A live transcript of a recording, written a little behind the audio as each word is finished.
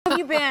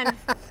been?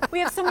 We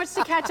have so much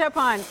to catch up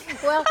on.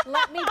 Well,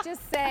 let me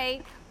just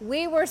say,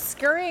 we were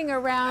scurrying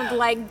around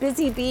like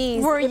busy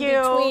bees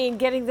between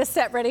getting the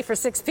set ready for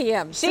 6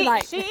 p.m.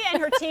 tonight. She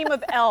and her team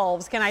of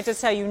elves, can I just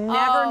tell you,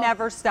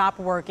 never stop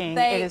working.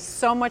 It is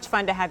so much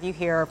fun to have you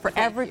here for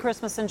every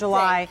Christmas in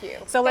July. Thank you.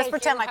 So let's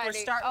pretend like we're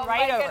starting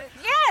right over.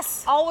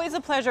 Yes! Always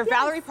a pleasure. Yes.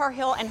 Valerie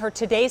Parhill and her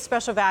today's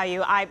special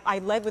value. I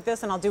led with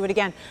this and I'll do it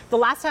again. The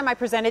last time I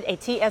presented a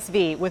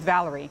TSV with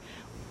Valerie,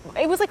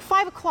 it was like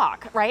 5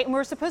 o'clock, right? And we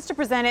were supposed to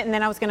present it and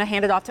then I was going to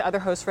hand it off to other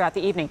hosts throughout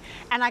the evening.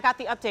 And I got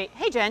the update,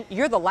 hey Jen,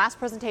 you're the last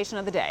presentation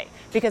of the day,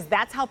 because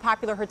that's how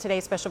popular her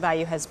today's special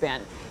value has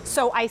been.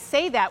 So I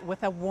say that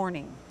with a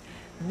warning.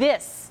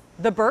 This,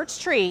 the birch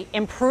tree,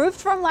 improved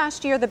from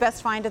last year, the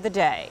best find of the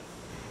day,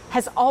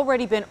 has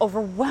already been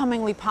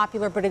overwhelmingly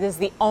popular, but it is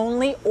the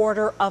only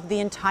order of the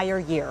entire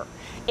year.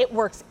 It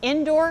works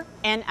indoor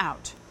and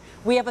out.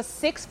 We have a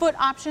 6-foot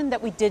option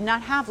that we did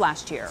not have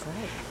last year.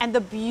 Right. And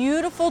the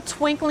beautiful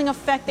twinkling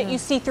effect that you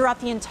see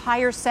throughout the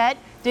entire set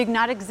did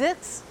not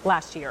exist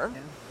last year.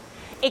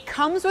 Yeah. It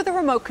comes with a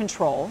remote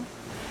control.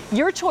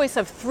 Your choice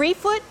of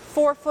 3-foot,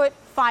 4-foot,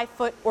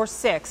 5-foot, or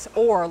 6,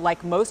 or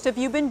like most of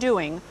you have been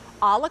doing,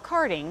 a la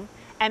carting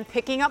and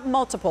picking up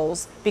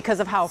multiples because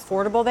of how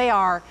affordable they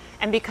are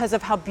and because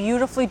of how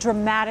beautifully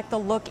dramatic the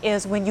look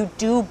is when you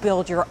do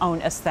build your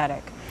own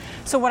aesthetic.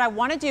 So what I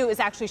want to do is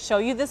actually show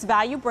you this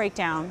value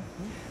breakdown.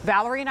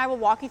 Valerie and I will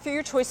walk you through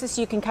your choices so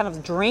you can kind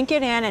of drink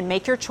it in and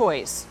make your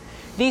choice.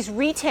 These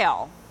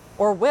retail,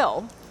 or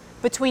will,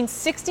 between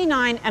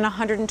 $69 and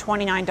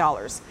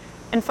 $129.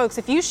 And folks,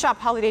 if you shop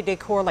holiday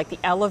decor like the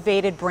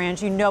elevated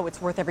brands, you know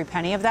it's worth every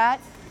penny of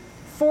that.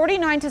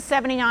 $49 to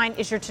 $79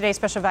 is your today's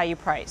special value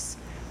price.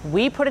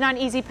 We put it on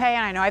easy pay,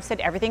 and I know I've said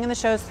everything in the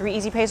show is 3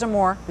 easy pays or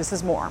more. This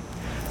is more.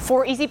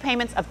 4 easy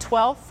payments of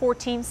 $12,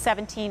 $14,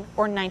 $17,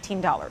 or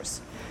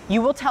 $19.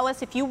 You will tell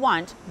us if you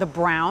want the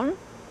brown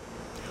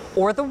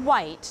or the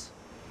white.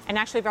 And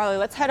actually, Valerie,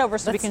 let's head over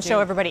so we can show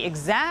everybody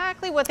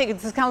exactly what they,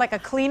 this is kind of like a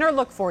cleaner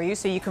look for you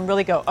so you can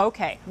really go,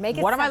 okay,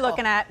 what am I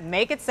looking at?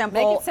 Make it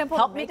simple. Make it simple.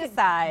 Help me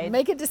decide.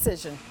 Make a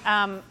decision.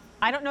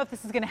 I don't know if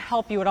this is going to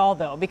help you at all,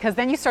 though, because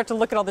then you start to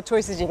look at all the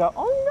choices, you go,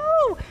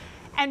 oh no.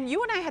 And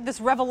you and I had this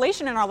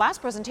revelation in our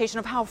last presentation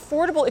of how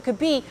affordable it could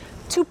be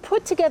to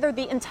put together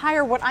the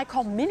entire, what I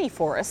call mini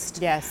forest.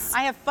 Yes.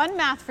 I have fun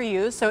math for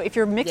you, so if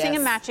you're mixing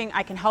and matching,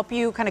 I can help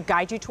you kind of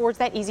guide you towards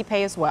that easy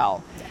pay as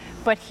well. Yeah.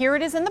 But here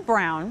it is in the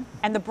brown,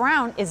 and the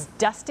brown is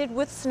dusted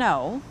with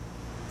snow,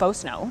 faux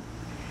snow,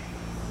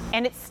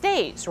 and it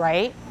stays,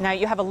 right? Now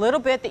you have a little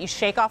bit that you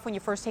shake off when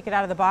you first take it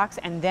out of the box,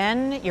 and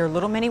then your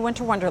little mini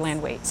winter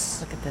wonderland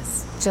waits. Look at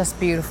this, just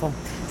beautiful.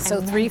 So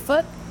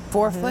 3-foot,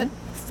 4-foot,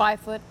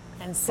 5-foot,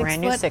 and 6-foot.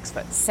 Brand new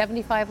 6-foot.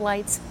 75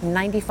 lights,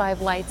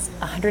 95 lights,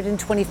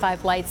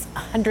 125 lights,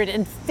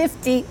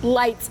 150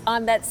 lights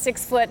on that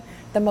 6-foot,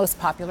 the most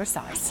popular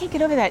size. I can't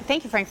get over that.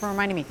 Thank you, Frank, for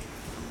reminding me.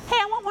 Hey,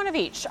 I want one of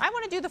each. I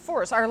want to do the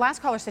forest. Our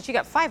last caller said she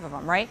got 5 of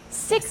them, right?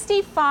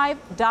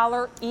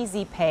 $65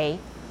 easy pay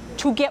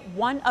to get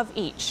one of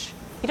each.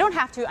 You don't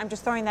have to. I'm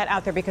just throwing that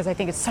out there because I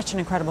think it's such an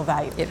incredible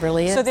value. It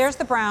really is. So there's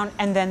the brown,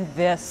 and then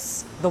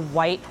this, the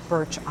white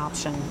birch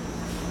option.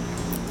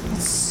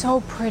 It's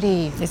so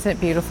pretty. Isn't it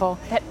beautiful?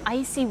 That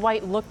icy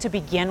white look to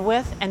begin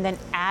with, and then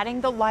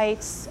adding the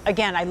lights.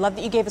 Again, I love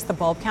that you gave us the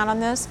bulb count on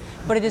this,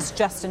 but it is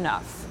just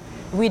enough.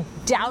 We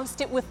doused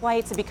it with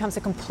lights, it becomes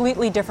a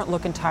completely different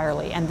look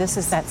entirely. And this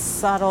is that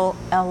subtle,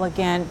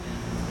 elegant,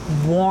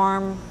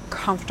 warm,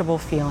 comfortable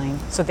feeling.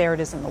 So there it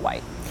is in the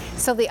white.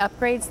 So the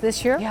upgrades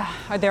this year? Yeah,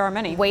 there are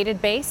many.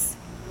 Weighted base.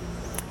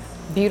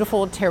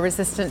 Beautiful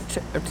tear-resistant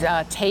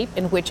tape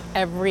in which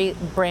every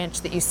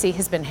branch that you see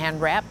has been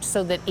hand-wrapped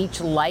so that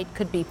each light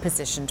could be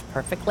positioned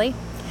perfectly.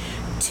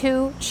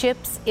 2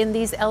 chips in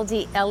these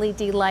LED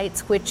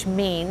lights, which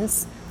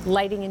means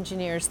lighting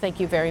engineers,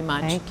 thank you very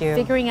much. Thank you.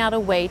 Figuring out a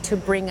way to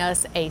bring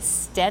us a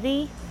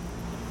steady,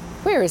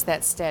 where is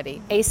that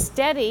steady? A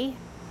steady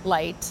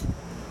light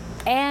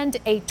and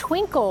a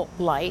twinkle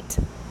light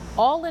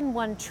all in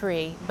one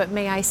tree, but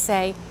may I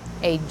say,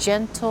 a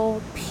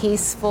gentle,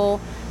 peaceful.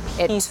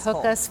 It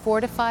took us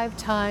 4 to 5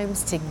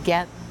 times to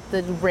get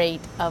the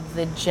rate of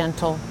the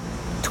gentle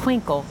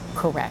twinkle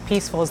correct.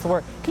 Peaceful is the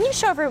word. Can you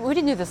show everybody, we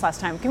didn't do this last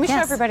time, can we show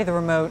everybody the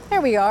remote?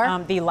 There we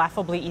are. The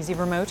laughably easy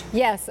remote?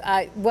 Yes,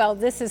 well,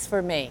 this is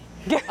for me.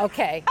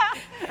 Okay.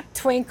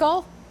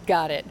 Twinkle,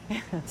 got it.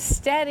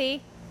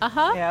 Steady,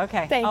 Yeah,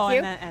 okay. Thank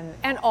you.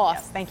 And off.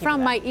 Yes, thank you.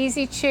 From my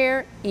easy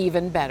chair,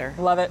 even better.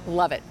 Love it.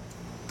 Love it.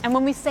 And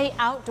when we say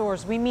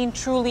outdoors, we mean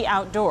truly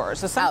outdoors.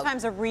 So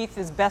sometimes a wreath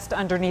is best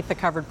underneath the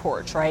covered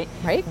porch, right?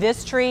 Right.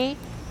 This tree,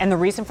 and the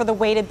reason for the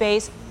weighted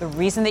base, the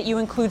reason that you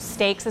include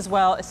stakes as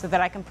well, is so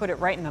that I can put it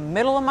right in the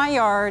middle of my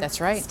yard.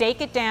 That's right.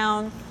 Stake it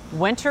down.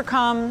 Winter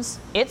comes,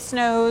 it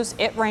snows,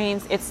 it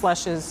rains, it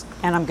slushes,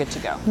 and I'm good to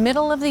go.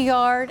 Middle of the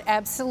yard,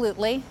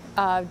 absolutely.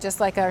 Just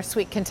like our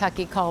sweet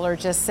Kentucky caller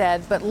just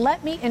said. But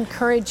let me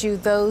encourage you,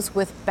 those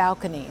with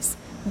balconies,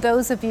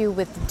 those of you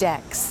with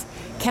decks.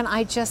 Can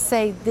I just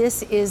say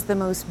this is the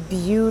most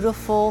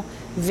beautiful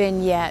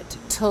vignette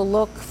to to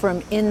look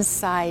from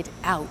inside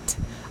out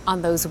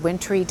on those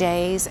wintry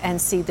days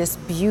and see this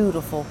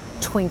beautiful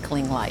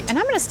twinkling light. And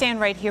I'm going to stand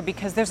right here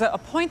because there's a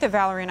point that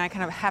Valerie and I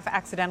kind of half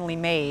accidentally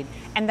made,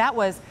 and that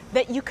was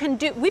that you can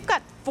do, we've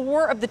got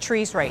 4 of the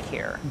trees right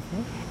here,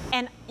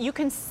 and you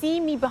can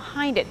see me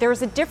behind it.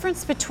 There's a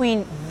difference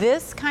between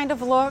this kind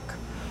of look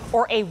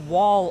or a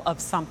wall of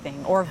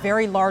something or a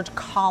very large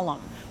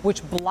column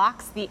which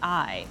blocks the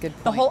eye. Good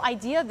point. The whole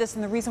idea of this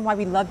and the reason why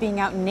we love being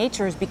out in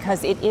nature is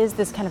because it is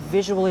this kind of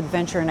visual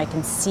adventure, and I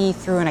can see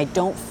through and I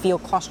don't feel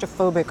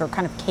claustrophobic or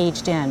kind of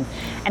caged in.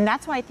 And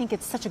that's why I think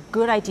it's such a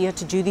good idea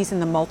to do these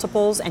in the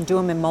multiples and do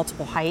them in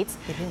multiple heights,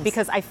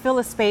 because I fill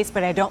a space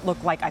but I don't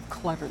look like I've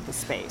cluttered the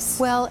space.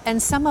 Well,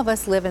 and some of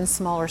us live in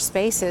smaller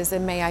spaces,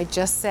 and may I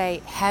just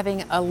say,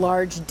 having a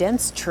large,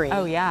 dense tree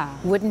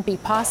wouldn't be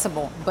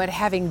possible, but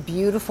having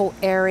beautiful,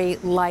 airy,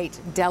 light,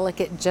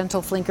 delicate,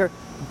 gentle flinker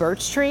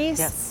birch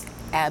trees,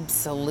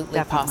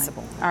 absolutely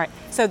possible. All right,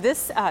 so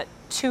this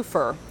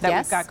twofer that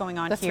we've got going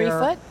on the here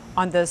 3 foot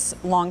on this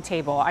long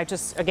table,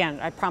 again,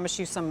 I promise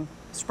you some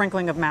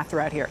sprinkling of math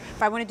throughout here.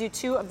 If I want to do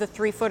 2 of the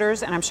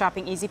 3-footers and I'm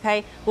shopping Easy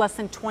Pay, less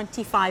than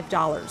 $25.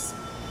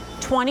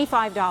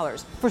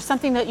 $25 for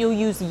something that you'll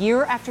use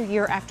year after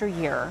year after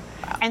year.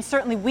 Wow. And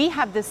certainly we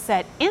have this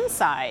set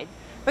inside,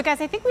 but guys,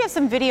 I think we have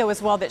some video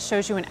as well that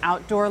shows you an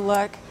outdoor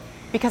look,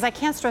 because I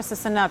can't stress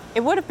this enough.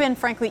 It would have been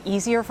frankly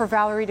easier for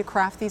Valerie to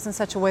craft these in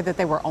such a way that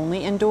they were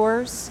only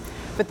indoors.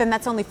 But then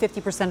that's only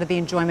 50% of the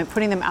enjoyment.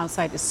 Putting them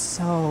outside is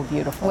so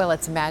beautiful. Well,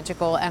 it's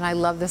magical, and I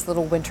love this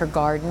little winter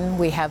garden.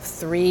 We have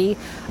 3,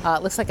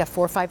 looks like a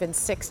 4, 5, and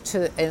 6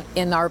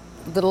 in our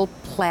little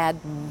plaid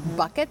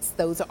buckets.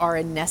 Those are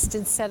a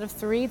nested set of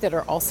 3 that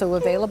are also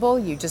available.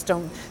 You just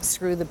don't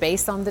screw the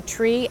base on the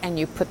tree, and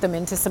you put them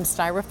into some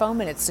styrofoam,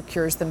 and it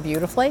secures them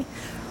beautifully.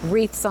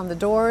 Wreaths on the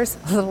doors,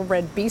 a little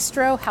red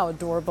bistro. How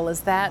adorable is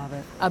that? Love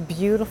it. A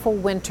beautiful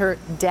winter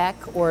deck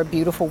or a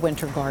beautiful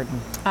winter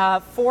garden.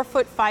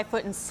 4-foot,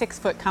 5-foot, and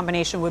 6-foot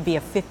combination would be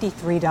a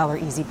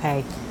 $53 Easy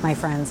Pay, my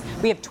friends.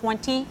 We have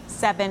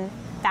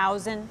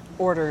 27,000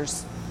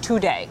 orders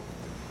today.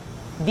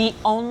 The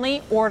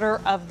only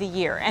order of the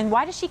year. And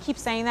why does she keep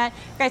saying that?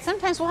 Guys,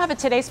 sometimes we'll have a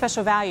Today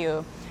Special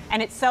Value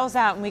and it sells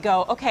out and we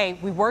go, okay,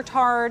 we worked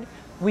hard,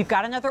 we've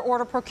got another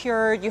order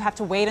procured, you have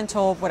to wait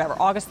until whatever,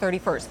 August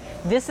 31st.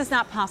 This is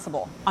not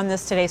possible on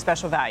this Today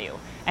Special Value.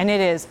 And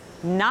it is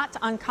not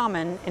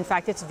uncommon, in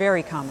fact, it's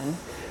very common,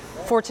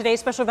 for Today's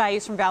Special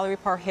Values from Valerie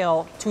Parr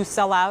Hill to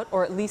sell out,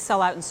 or at least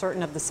sell out in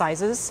certain of the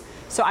sizes.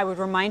 So I would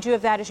remind you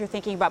of that as you're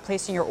thinking about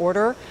placing your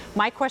order.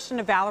 My question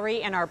to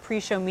Valerie in our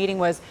pre-show meeting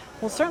was,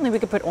 well, certainly we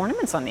could put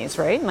ornaments on these,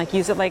 right? And like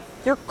use it like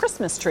your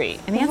Christmas tree.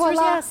 And the answer is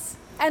yes.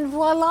 And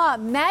voila,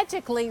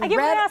 magically,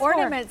 red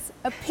ornaments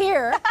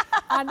appear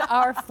on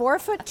our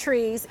 4-foot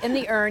trees in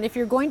the urn. If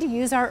you're going to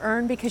use our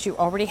urn because you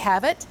already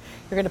have it,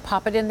 you're going to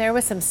pop it in there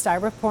with some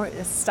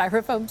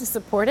styrofoam to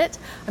support it.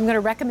 I'm going to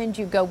recommend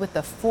you go with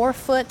the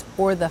 4-foot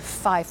or the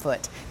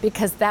 5-foot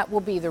because that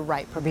will be the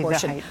right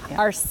proportion. Height, yeah.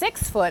 Our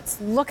 6-foots,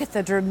 look at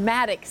the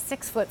dramatic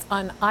 6-foots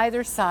on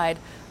either side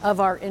of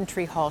our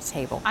entry hall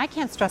table. I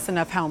can't stress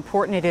enough how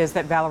important it is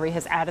that Valerie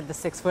has added the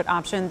 6-foot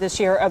option this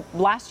year.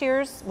 Last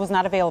year's was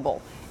not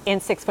available in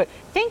 6-foot.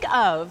 Think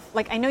of,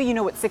 like, I know you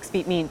know what 6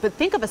 feet mean, but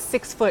think of a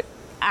 6-foot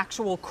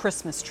actual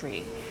Christmas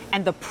tree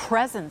and the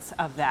presence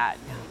of that.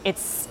 It's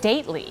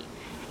stately.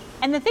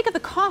 And then think of the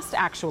cost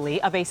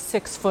actually of a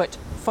 6-foot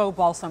faux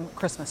balsam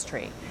Christmas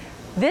tree.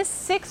 This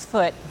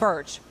 6-foot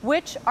birch,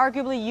 which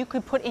arguably you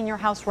could put in your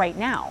house right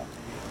now,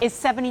 is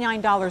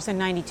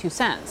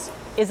 $79.92.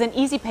 Is an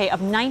Easy Pay of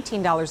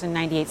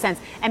 $19.98.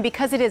 And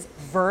because it is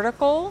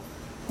vertical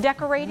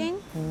decorating,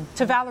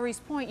 to Valerie's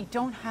point, you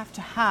don't have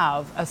to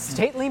have a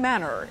stately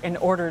manner in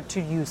order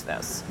to use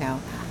this. No,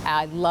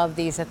 I love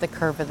these at the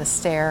curve of the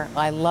stair.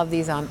 I love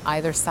these on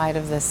either side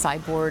of the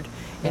sideboard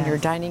in your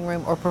dining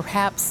room, or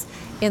perhaps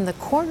in the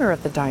corner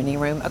of the dining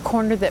room, a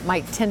corner that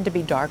might tend to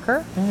be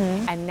darker.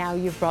 And now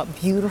you've brought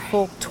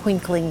beautiful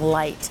twinkling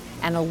light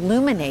and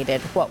illuminated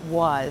what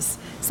was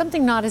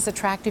something not as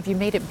attractive. You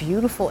made it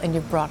beautiful and you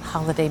brought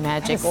holiday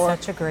magic. That is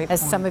such a great as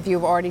point. some of you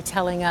are already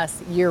telling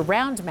us,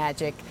 year-round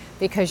magic,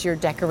 because you're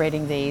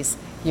decorating these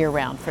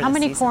year-round for How the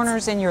many seasons.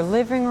 corners in your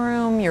living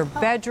room, your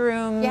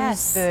bedrooms,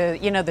 yes.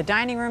 the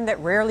dining room that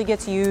rarely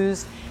gets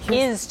used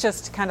is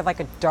just kind of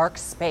like a dark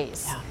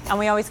space. Yeah. And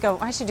we always go,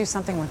 I should do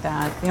something with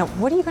that. You know,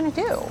 what are you going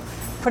to do?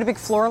 Put a big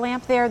floor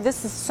lamp there?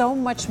 This is so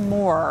much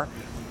more.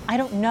 I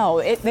don't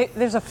know.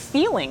 There's a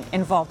feeling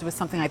involved with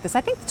something like this.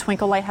 I think the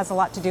twinkle light has a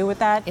lot to do with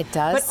that. It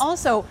does. But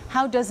also,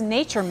 how does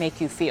nature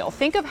make you feel?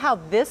 Think of how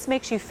this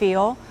makes you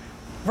feel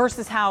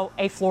versus how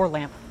a floor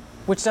lamp,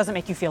 which doesn't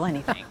make you feel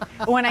anything.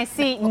 When I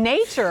see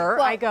nature,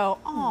 I go,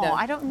 oh, no.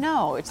 I don't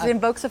know. It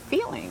invokes a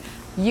feeling.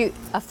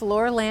 A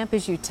floor lamp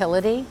is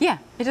utility. Yeah,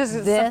 it is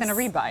something to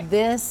read by.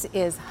 This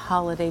is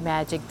holiday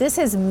magic. This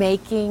is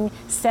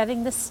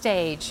setting the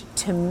stage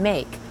to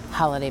make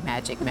holiday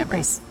magic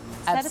memories.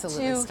 Set of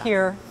 2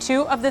 here,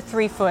 2 of the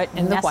 3-foot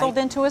nestled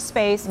into a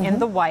space in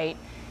the white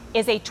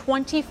is a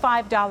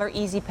 $25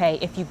 Easy Pay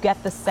if you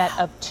get the set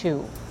of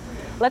 2.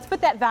 Let's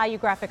put that value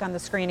graphic on the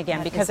screen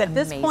again, because at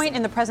this point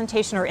in the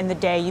presentation or in the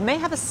day, you may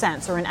have a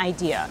sense or an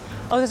idea.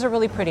 Oh, those are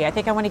really pretty. I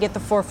think I want to get the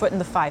 4 foot and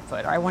the 5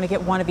 foot, or I want to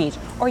get one of each,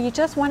 or you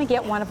just want to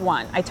get one of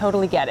one. I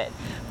totally get it.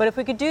 But if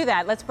we could do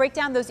that, let's break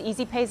down those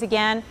easy pays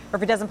again, or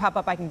if it doesn't pop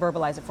up, I can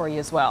verbalize it for you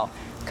as well.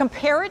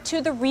 Compare it to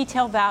the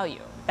retail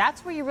value.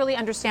 That's where you really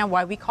understand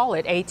why we call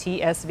it a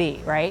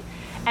TSV, right?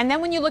 And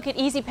then when you look at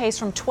easy pays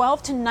from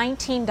 $12 to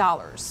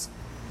 $19,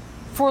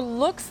 for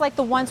looks like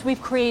the ones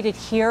we've created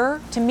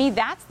here, to me,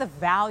 that's the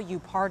value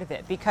part of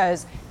it.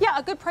 Because, yeah,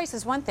 a good price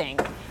is one thing,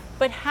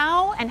 but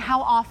how and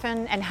how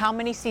often and how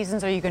many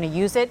seasons are you going to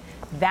use it?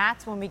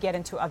 That's when we get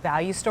into a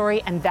value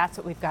story, and that's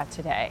what we've got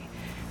today.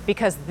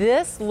 Because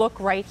this look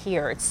right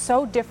here, it's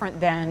so different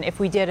than if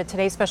we did a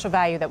today's special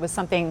value that was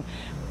something,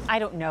 I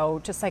don't know,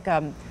 just like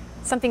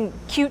something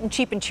cute and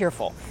cheap and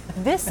cheerful.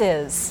 This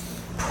is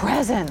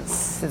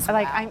presence.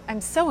 Like, wow.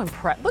 I'm so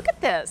impressed. Look at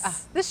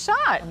this, this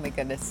shot. Oh my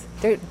goodness.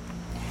 Dude.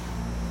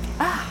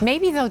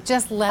 Maybe they'll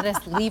just let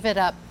us leave it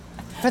up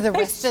for the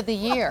rest of the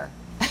year.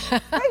 They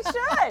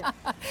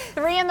should.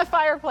 3 in the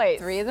fireplace.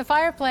 3 in the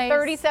fireplace.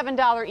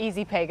 $37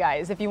 easy pay,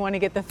 guys, if you want to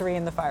get the 3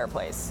 in the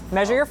fireplace.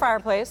 Measure your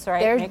fireplace,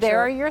 right? There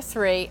are your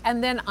 3.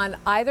 And then on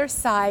either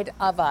side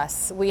of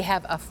us, we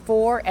have a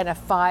 4 and a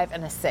 5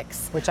 and a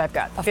 6. Which I've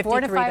got. A 4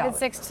 and a 5 and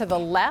 6 to the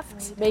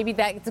left. Maybe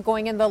that's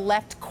going in the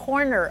left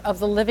corner of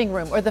the living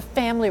room or the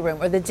family room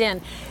or the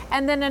den.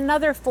 And then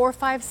another 4,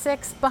 5,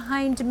 6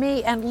 behind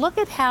me. And look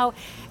at how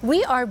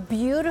we are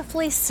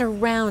beautifully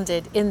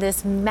surrounded in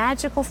this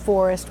magical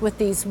forest with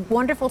these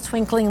wonderful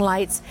twinkling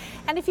lights.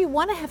 And if you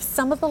want to have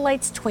some of the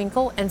lights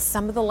twinkle and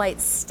some of the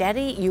lights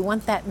steady, you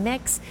want that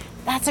mix,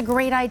 that's a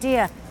great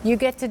idea. You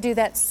get to do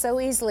that so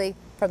easily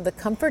from the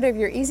comfort of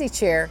your easy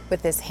chair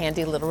with this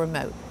handy little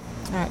remote.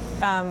 All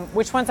right.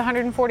 Which one's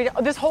 $140?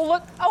 Oh, this whole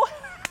look. Oh.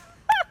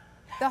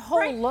 The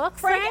whole look,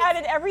 Frank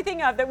added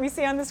everything up that we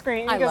see on the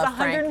screen. He goes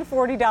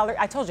 $140.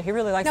 I told you, he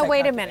really likes that. No,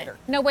 wait a minute.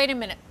 No, wait a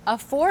minute. A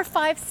 4,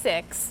 5,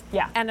 6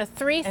 and a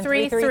 3,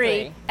 3,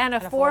 3 and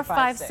a 4,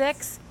 5,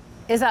 6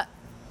 is a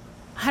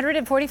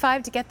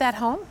 $145 to get that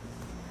home?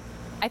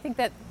 I think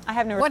that I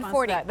have no response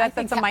to that.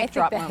 That's a mic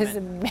drop moment. That is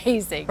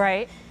amazing.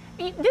 Right?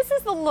 This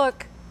is the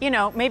look, you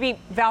know, maybe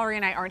Valerie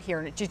and I aren't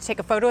here. You take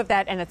a photo of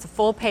that and it's a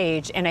full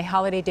page in a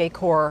holiday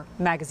decor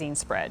magazine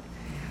spread.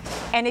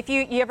 And if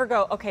you ever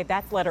go, okay,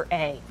 that's letter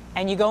A,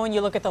 and you go and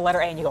you look at the letter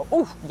A and you go,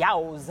 ooh,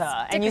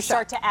 yowza, and you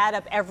start to add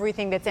up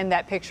everything that's in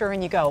that picture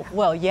and you go,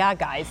 well, yeah,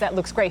 guys, that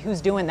looks great. Who's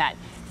doing that?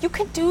 You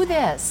can do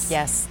this.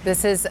 Yes,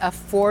 this is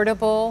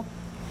affordable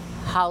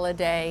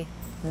holiday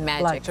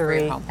magic luxury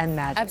for your home. And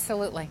magic.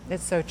 Absolutely.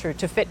 It's so true.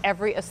 To fit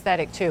every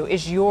aesthetic, too.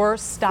 Is your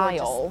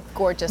style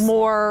gorgeous.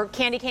 More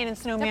candy cane and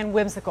snowman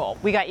whimsical?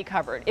 We got you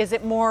covered. Is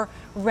it more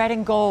red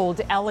and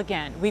gold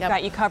elegant? We've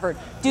got you covered.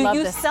 Do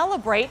you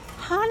celebrate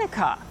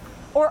Hanukkah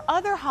or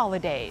other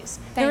holidays?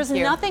 There's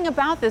nothing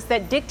about this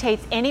that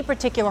dictates any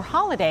particular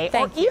holiday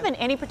or even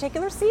any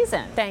particular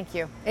season. Thank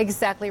you.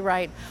 Exactly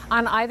right.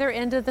 On either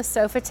end of the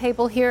sofa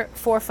table here,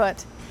 4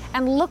 foot.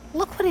 And look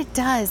what it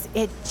does.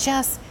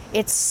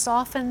 It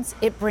softens,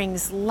 it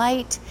brings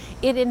light.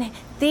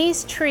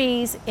 These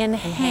trees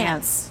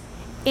enhance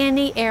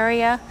any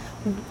area.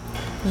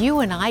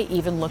 You and I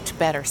even looked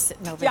better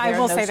sitting over there. Yeah, I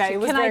will say that. It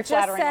was very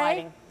flattering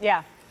lighting.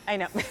 Yeah, I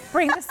know.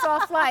 Bring the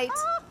soft light.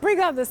 Bring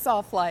on the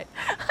soft light.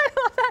 I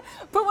love that.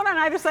 Put one on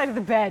either side of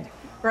the bed,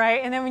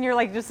 right? And then when you're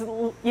like just,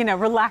 you know,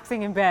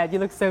 relaxing in bed, you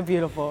look so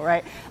beautiful,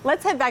 right?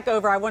 Let's head back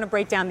over. I want to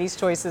break down these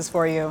choices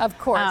for you. Of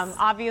course.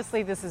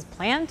 Obviously, this is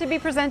planned to be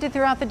presented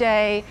throughout the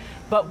day,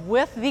 but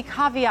with the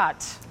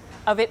caveat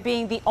of it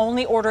being the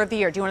only order of the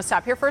year. Do you want to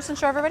stop here first and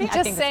show everybody?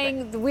 Just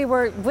saying, we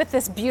were with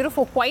this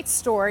beautiful white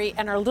story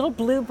and our little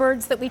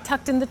bluebirds that we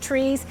tucked in the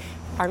trees.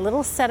 Our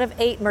little set of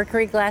 8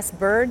 mercury glass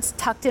birds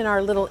tucked in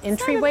our little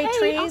entryway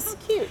trees. Oh,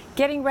 how cute.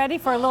 Getting ready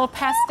for a little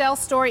pastel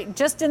story,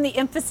 just in the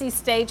infancy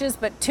stages,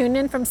 but tune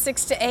in from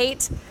 6 to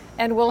 8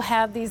 and we'll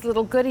have these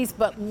little goodies.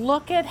 But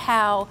look at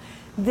how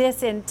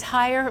this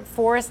entire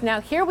forest, now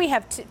here we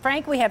have,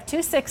 Frank, we have 2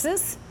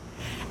 6s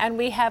and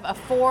we have a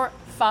 4,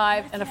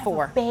 5, and a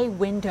 4. A bay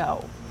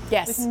window.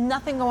 Yes. There's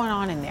nothing going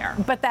on in there.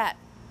 But that.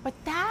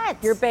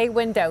 Your bay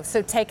window.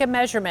 So take a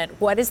measurement.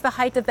 What is the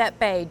height of that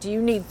bay? Do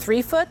you need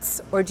 3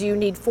 foot or do you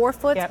need 4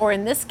 foot? Yep. Or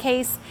in this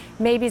case,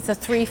 maybe it's a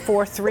 3,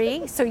 4,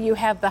 3. So you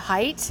have the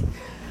height.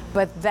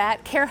 But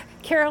that,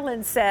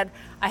 Carolyn said,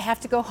 I have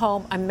to go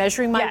home. I'm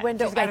measuring my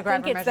window. She's got to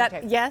grab her measuring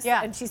tape. Yes.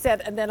 Yeah. And she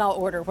said, and then I'll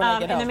order when I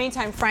get home. In the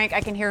meantime, Frank,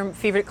 I can hear him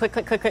fever. Click,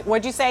 click, click, click.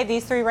 What'd you say?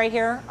 These 3 right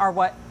here are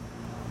what?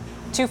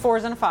 2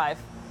 4s and a 5.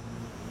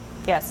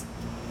 Yes.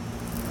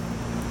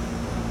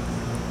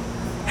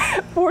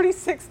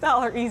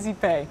 $46 easy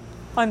pay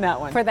on that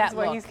one. For that That's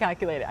what he's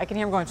calculated. I can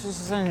hear him going,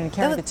 and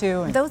carry the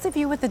 2. And those of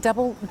you with the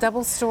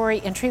double story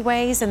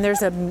entryways, and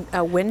there's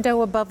a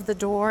window above the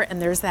door,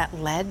 and there's that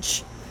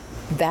ledge.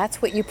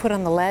 That's what you put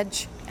on the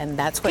ledge, and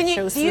that's what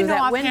shows through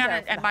that window.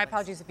 And my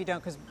apologies if you don't,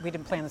 because we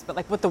didn't plan this, but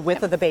like what the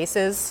width of the base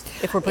is,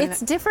 if we're putting it's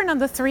different on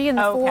the 3 and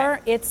the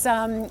 4. It's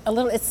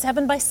it's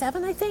 7 by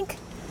 7, I think.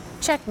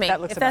 Check me. That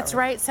looks If about that's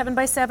right, 7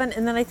 by 7,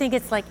 and then I think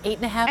it's like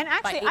 8.5. And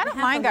actually, I don't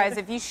mind, guys,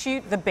 if you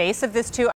shoot the base of this too.